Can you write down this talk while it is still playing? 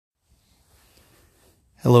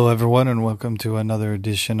Hello, everyone, and welcome to another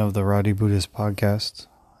edition of the Rowdy Buddhist Podcast.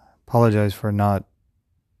 Apologize for not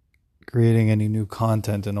creating any new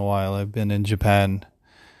content in a while. I've been in Japan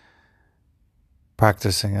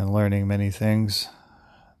practicing and learning many things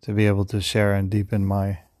to be able to share and deepen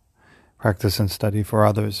my practice and study for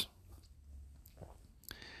others.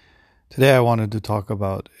 Today I wanted to talk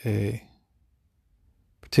about a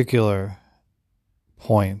particular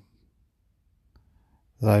point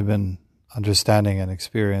that I've been understanding and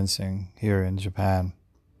experiencing here in Japan.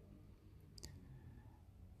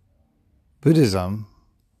 Buddhism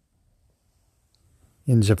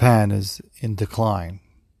in Japan is in decline.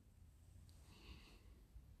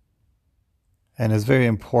 And it's very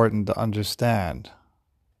important to understand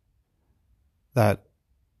that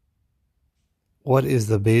what is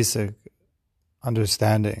the basic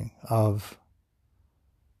understanding of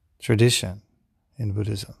tradition in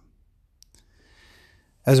Buddhism.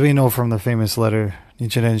 As we know from the famous letter,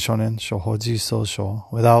 Nichiren Shonen Shohoji Sosho,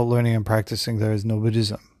 without learning and practicing there is no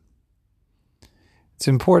Buddhism. It's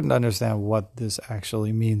important to understand what this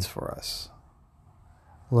actually means for us.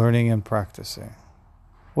 Learning and practicing.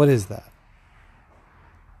 What is that?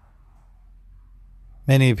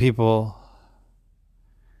 Many people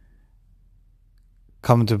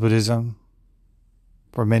come to Buddhism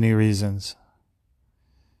for many reasons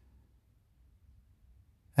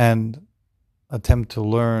and attempt to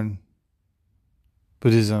learn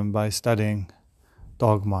Buddhism by studying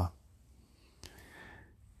dogma.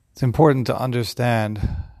 It's important to understand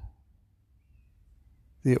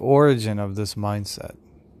the origin of this mindset,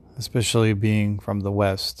 especially being from the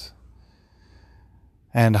West,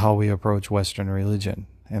 and how we approach Western religion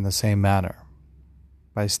in the same manner,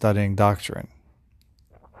 by studying doctrine.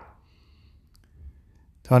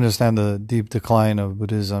 To understand the deep decline of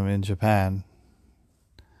Buddhism in Japan,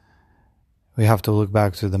 we have to look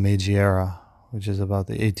back to the Meiji era, which is about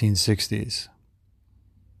the 1860s,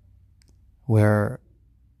 where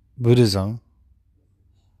Buddhism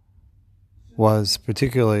was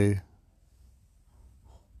particularly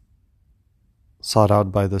sought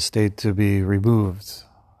out by the state to be removed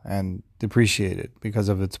and depreciated because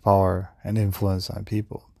of its power and influence on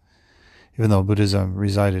people. Even though Buddhism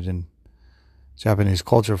resided in Japanese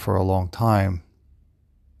culture for a long time,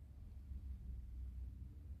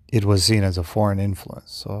 it was seen as a foreign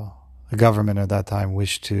influence. So the government at that time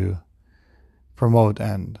wished to promote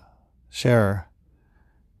and share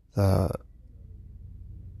the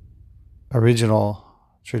original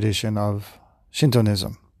tradition of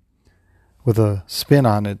Shintoism with a spin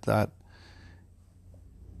on it that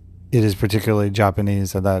it is particularly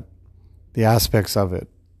Japanese and that the aspects of it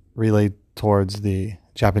relate towards the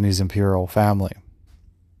Japanese imperial family.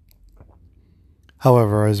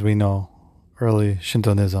 However, as we know, early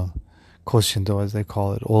Shintoism, Koshinto as they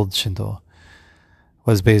call it, old Shinto,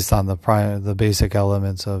 was based on the basic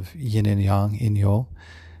elements of yin and yang, inyo,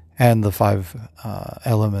 and the five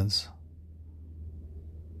elements.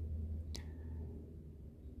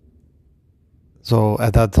 So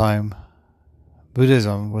at that time,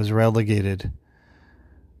 Buddhism was relegated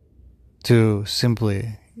to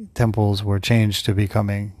simply temples were changed to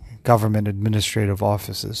becoming government administrative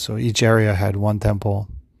offices. So each area had one temple.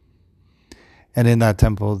 And in that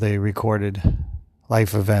temple, they recorded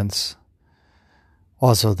life events.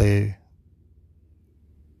 Also, they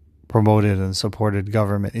promoted and supported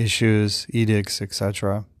government issues, edicts,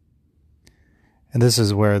 etc. And this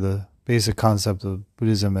is where the basic concept of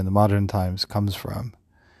Buddhism in the modern times comes from,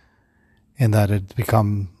 in that it's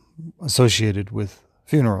become associated with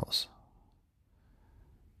funerals.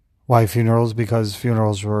 Why funerals? Because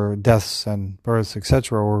funerals were deaths and births,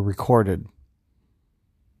 etc., were recorded.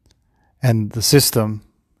 And the system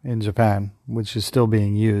in Japan, which is still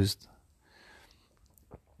being used,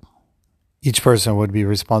 each person would be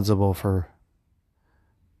responsible for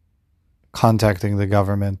contacting the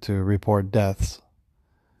government to report deaths,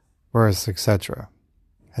 births, etc.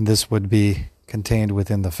 And this would be contained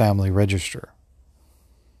within the family register.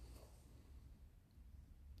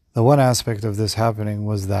 The one aspect of this happening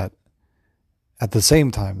was that at the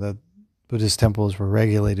same time that Buddhist temples were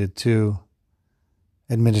regulated to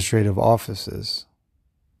administrative offices,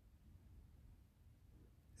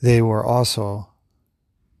 they were also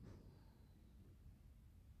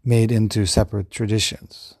made into separate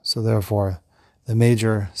traditions. So therefore, the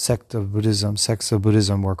major sects of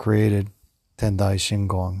Buddhism were created, Tendai,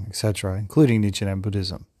 Shingon, etc., including Nichiren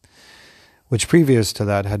Buddhism, which previous to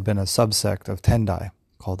that had been a subsect of Tendai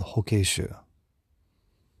called Hokkeshu,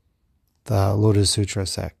 the Lotus Sutra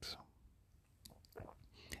sect.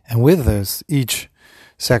 And with this, each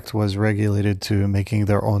sect was regulated to making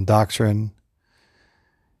their own doctrine,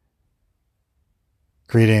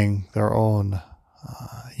 creating their own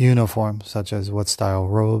uniform, such as what style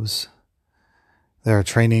robes, their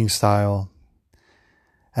training style.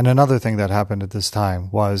 And another thing that happened at this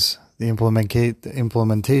time was the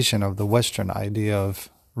implementation of the Western idea of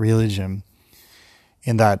religion,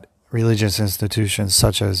 in that religious institutions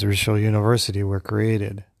such as Risho University were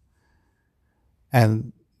created.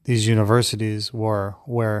 And these universities were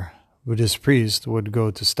where Buddhist priests would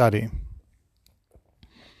go to study.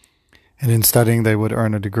 And in studying, they would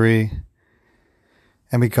earn a degree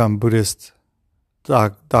and become Buddhist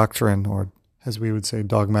doctrine, or as we would say,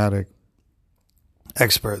 dogmatic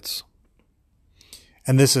experts.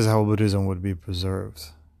 And this is how Buddhism would be preserved.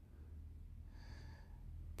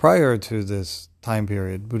 Prior to this time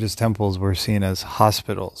period, Buddhist temples were seen as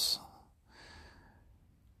hospitals,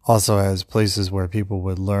 also as places where people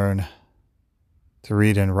would learn to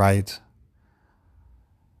read and write,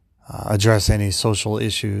 address any social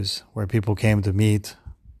issues, where people came to meet,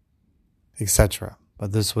 etc.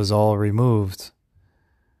 But this was all removed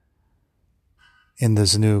in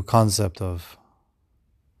this new concept of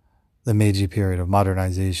the Meiji period of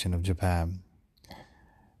modernization of Japan.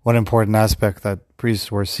 One important aspect that priests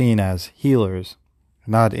were seen as healers,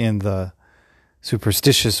 not in the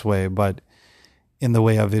superstitious way, but in the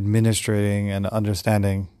way of administrating and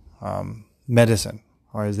understanding medicine,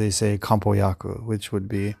 or as they say, kampoyaku, which would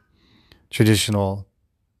be traditional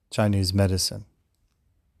Chinese medicine.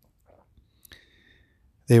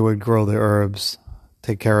 They would grow the herbs,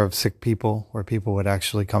 take care of sick people, where people would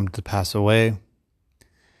actually come to pass away,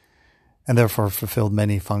 and therefore fulfilled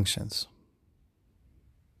many functions.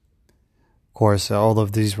 Of course, all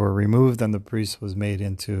of these were removed, and the priest was made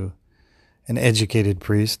into an educated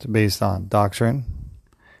priest based on doctrine,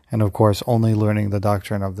 and of course only learning the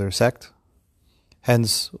doctrine of their sect.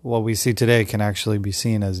 Hence, what we see today can actually be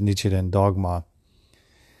seen as Nichiren dogma,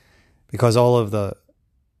 because all of the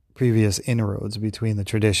previous inroads between the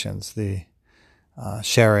traditions, the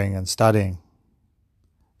sharing and studying,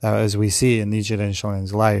 that as we see in Nichiren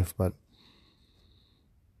Shonin's life, but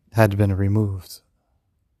had been removed.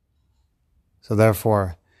 So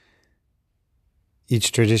therefore,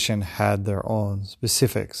 each tradition had their own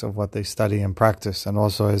specifics of what they study and practice. And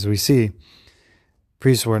also, as we see,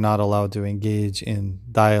 priests were not allowed to engage in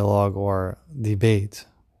dialogue or debate.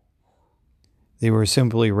 They were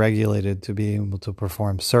simply regulated to be able to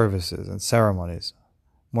perform services and ceremonies,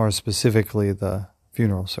 more specifically the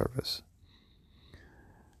funeral service.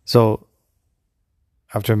 So,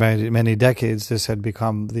 after many decades, this had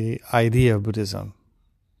become the idea of Buddhism.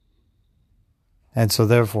 And so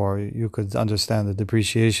therefore, you could understand the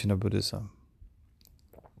depreciation of Buddhism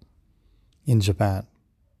in Japan.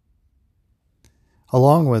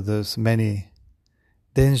 Along with this, many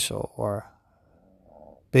densho, or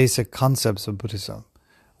basic concepts of Buddhism,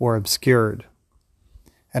 were obscured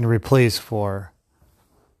and replaced for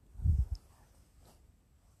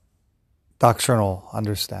doctrinal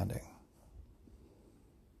understanding.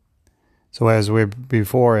 So as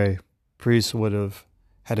before, a priest would have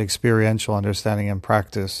had experiential understanding and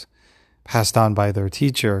practice passed on by their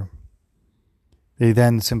teacher, they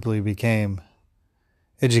then simply became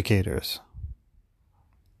educators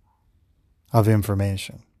of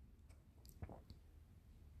information.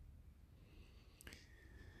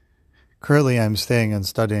 Currently, I'm staying and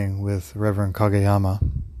studying with Reverend Kageyama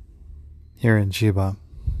here in Chiba.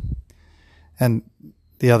 And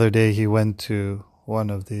the other day he went to one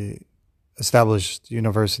of the established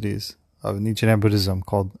universities of Nichiren Buddhism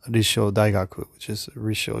called Risho Daigaku, which is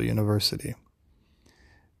Risho University,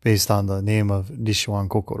 based on the name of Rishoan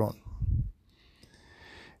Kokoron.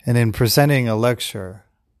 And in presenting a lecture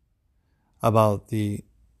about the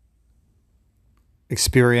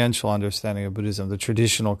experiential understanding of Buddhism, the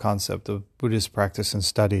traditional concept of Buddhist practice and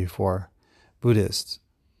study for Buddhists,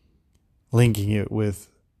 linking it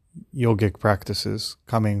with yogic practices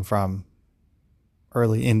coming from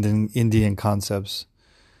early Indian concepts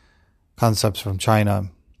from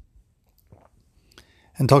China,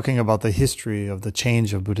 and talking about the history of the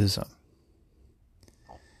change of Buddhism,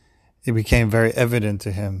 it became very evident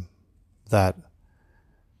to him that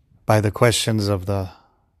by the questions of the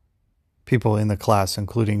people in the class,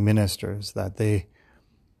 including ministers, that they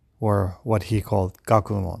were what he called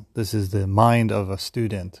gakumon. This is the mind of a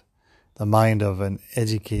student, the mind of an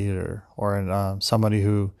educator, or somebody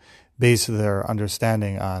who based their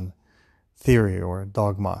understanding on theory or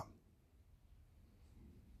dogma.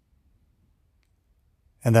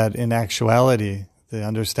 And that in actuality, the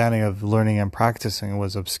understanding of learning and practicing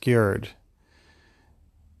was obscured.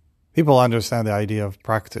 People understand the idea of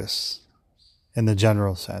practice in the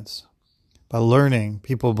general sense. But learning,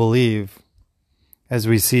 people believe, as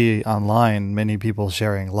we see online, many people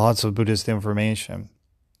sharing lots of Buddhist information,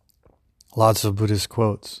 lots of Buddhist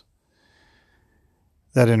quotes,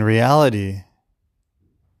 that in reality,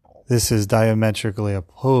 this is diametrically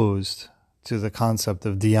opposed to the concept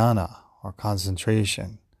of dhyana, or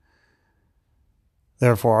concentration.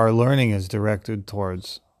 Therefore, our learning is directed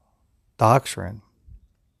towards doctrine,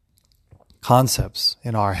 concepts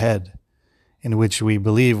in our head, in which we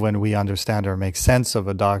believe when we understand or make sense of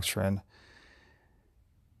a doctrine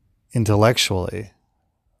intellectually,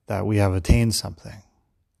 that we have attained something.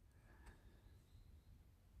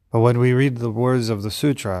 But when we read the words of the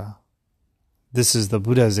sutra, this is the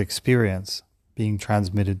Buddha's experience being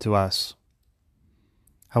transmitted to us.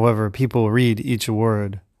 However, people read each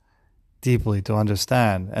word deeply to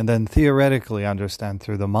understand, and then theoretically understand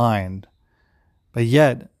through the mind, but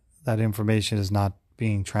yet that information is not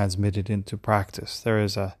being transmitted into practice. There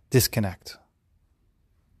is a disconnect.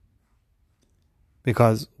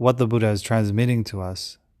 Because what the Buddha is transmitting to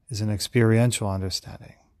us is an experiential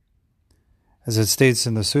understanding. As it states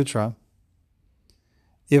in the sutra,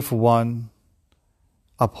 if one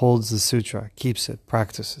upholds the sutra, keeps it,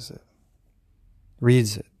 practices it,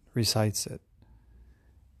 reads it, recites it,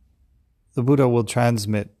 the Buddha will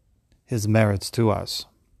transmit his merits to us.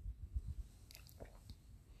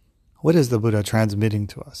 What is the Buddha transmitting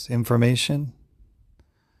to us? Information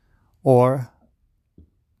or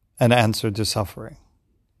an answer to suffering?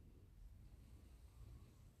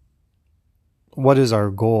 What is our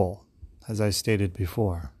goal, as I stated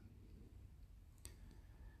before?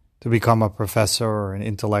 To become a professor or an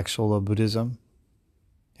intellectual of Buddhism?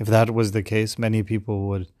 If that was the case, many people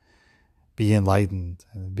would be enlightened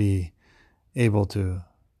and be able to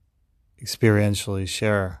experientially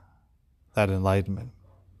share that enlightenment.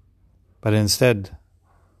 But instead,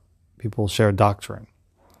 people share doctrine.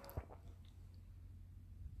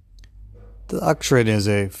 The doctrine is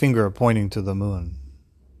a finger pointing to the moon.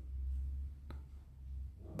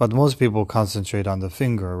 But most people concentrate on the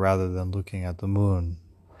finger rather than looking at the moon,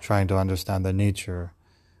 trying to understand the nature,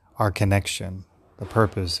 our connection, the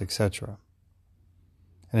purpose, etc.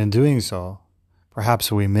 And in doing so,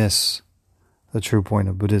 perhaps we miss the true point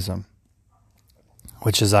of Buddhism,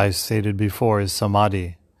 which, as I stated before, is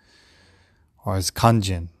samadhi, or is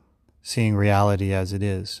kanjin, seeing reality as it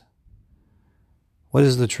is. What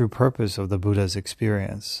is the true purpose of the Buddha's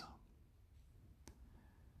experience?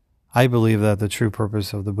 I believe that the true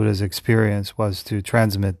purpose of the Buddha's experience was to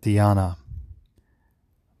transmit dhyana,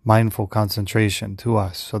 mindful concentration, to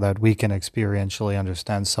us so that we can experientially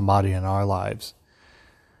understand samadhi in our lives.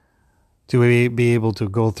 To be able to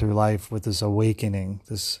go through life with this awakening,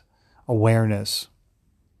 this awareness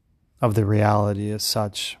of the reality as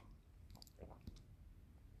such.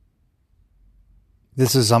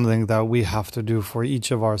 This is something that we have to do for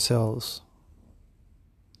each of ourselves.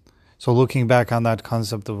 So looking back on that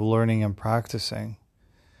concept of learning and practicing,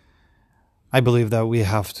 I believe that we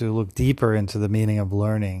have to look deeper into the meaning of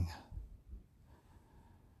learning.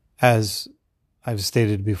 As I've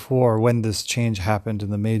stated before, when this change happened in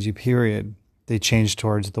the Meiji period, they changed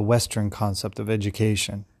towards the Western concept of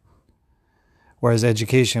education. Whereas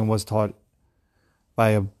education was taught by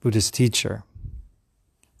a Buddhist teacher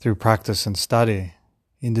through practice and study,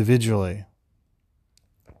 individually,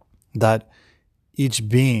 that each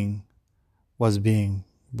being was being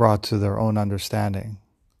brought to their own understanding.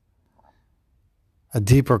 A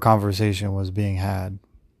deeper conversation was being had.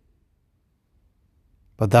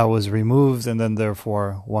 But that was removed, and then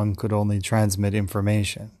therefore one could only transmit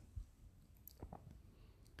information.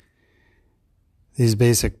 These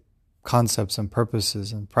basic concepts and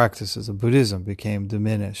purposes and practices of Buddhism became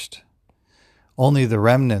diminished. Only the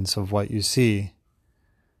remnants of what you see,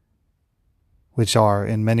 which are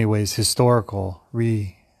in many ways historical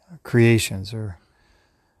recreations, or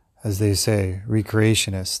as they say,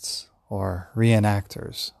 recreationists or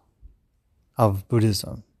reenactors of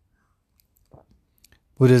Buddhism.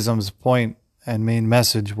 Buddhism's point and main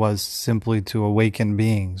message was simply to awaken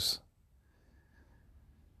beings.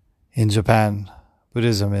 In Japan,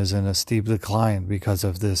 Buddhism is in a steep decline because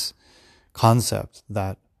of this concept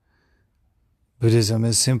that Buddhism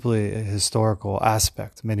is simply a historical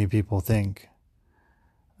aspect, many people think,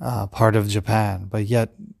 part of Japan, but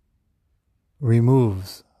yet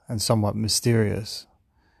removed and somewhat mysterious,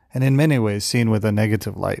 and in many ways seen with a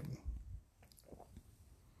negative light.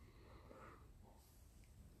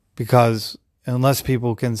 Because unless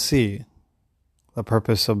people can see the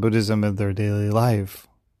purpose of Buddhism in their daily life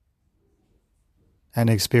and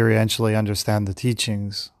experientially understand the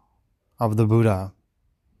teachings of the Buddha,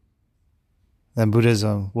 then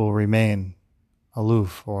Buddhism will remain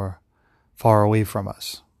aloof or far away from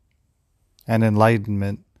us and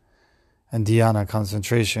enlightenment and dhyana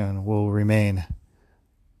concentration will remain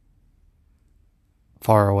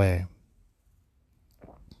far away.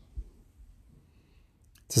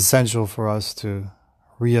 It's essential for us to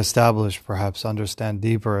reestablish, perhaps understand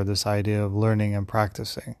deeper this idea of learning and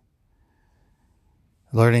practicing.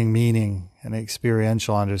 Learning meaning and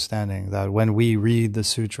experiential understanding, that when we read the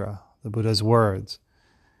sutra, the Buddha's words,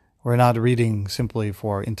 we're not reading simply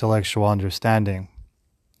for intellectual understanding,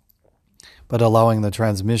 but allowing the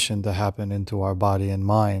transmission to happen into our body and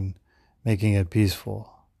mind, making it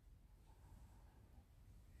peaceful.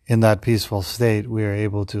 In that peaceful state, we are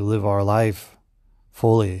able to live our life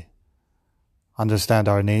fully, understand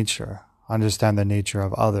our nature, understand the nature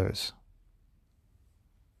of others.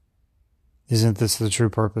 Isn't this the true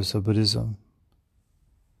purpose of Buddhism?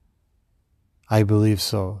 I believe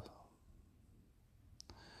so.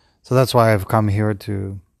 So that's why I've come here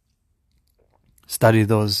to study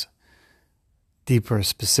those deeper,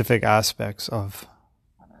 specific aspects of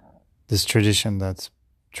this tradition that's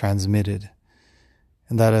transmitted.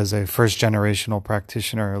 And that as a first-generational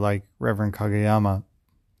practitioner like Reverend Kageyama,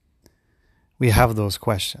 we have those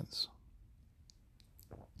questions.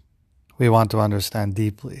 We want to understand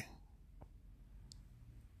deeply.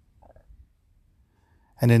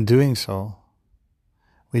 And in doing so,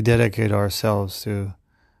 we dedicate ourselves to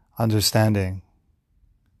understanding,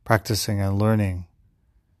 practicing and learning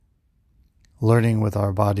with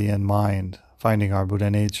our body and mind, finding our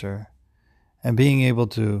Buddha nature, and being able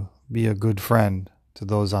to be a good friend to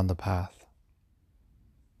those on the path.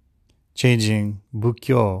 Changing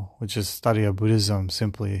Bukkyo, which is study of Buddhism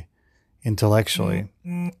simply intellectually,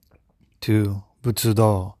 to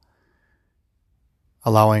Butsudo,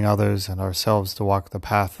 allowing others and ourselves to walk the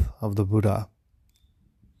path of the Buddha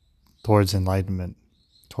towards enlightenment,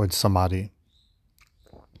 towards samadhi,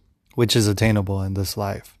 which is attainable in this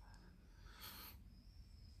life.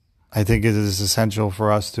 I think it is essential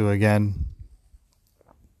for us to, again,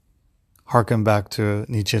 hearken back to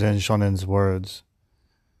Nichiren Shonen's words,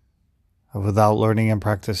 without learning and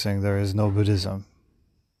practicing, there is no Buddhism.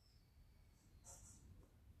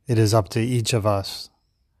 It is up to each of us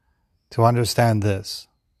to understand this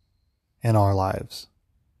in our lives.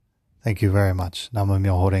 Thank you very much. Nam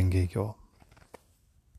Myoho Renge Kyo.